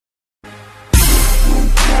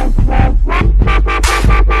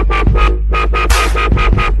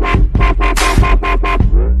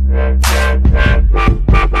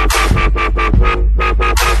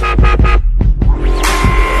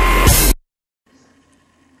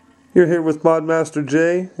You're here with Modmaster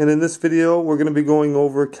J, and in this video we're going to be going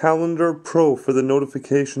over Calendar Pro for the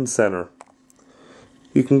Notification Center.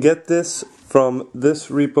 You can get this from this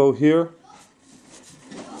repo here,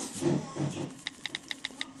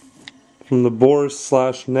 from the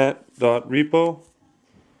boars/net.repo.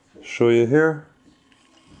 Show you here.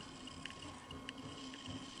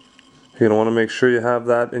 You're going to want to make sure you have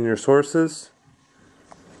that in your sources.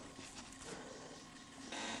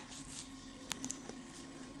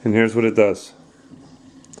 And here's what it does.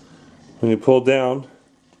 When you pull down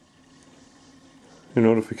your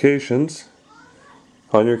notifications,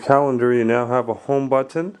 on your calendar you now have a home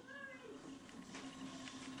button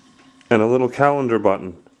and a little calendar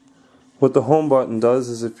button. What the home button does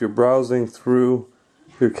is if you're browsing through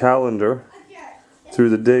your calendar, through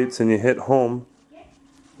the dates, and you hit home,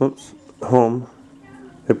 it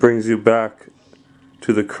brings you back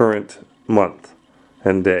to the current month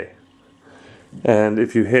and day. And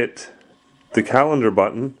if you hit the calendar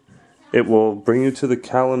button, it will bring you to the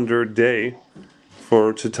calendar day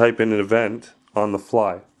to type in an event on the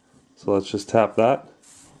fly. So let's just tap that.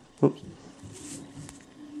 Oops.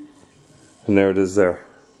 And there it is there.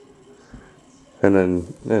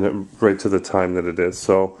 And right to the time that it is.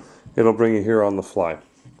 So it'll bring you here on the fly.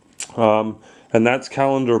 And that's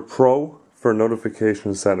Calendar Pro for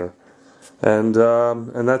Notification Center. And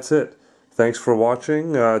that's it. Thanks for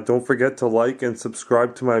watching. Don't forget to like and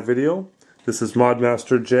subscribe to my video. This is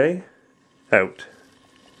Modmaster J, out.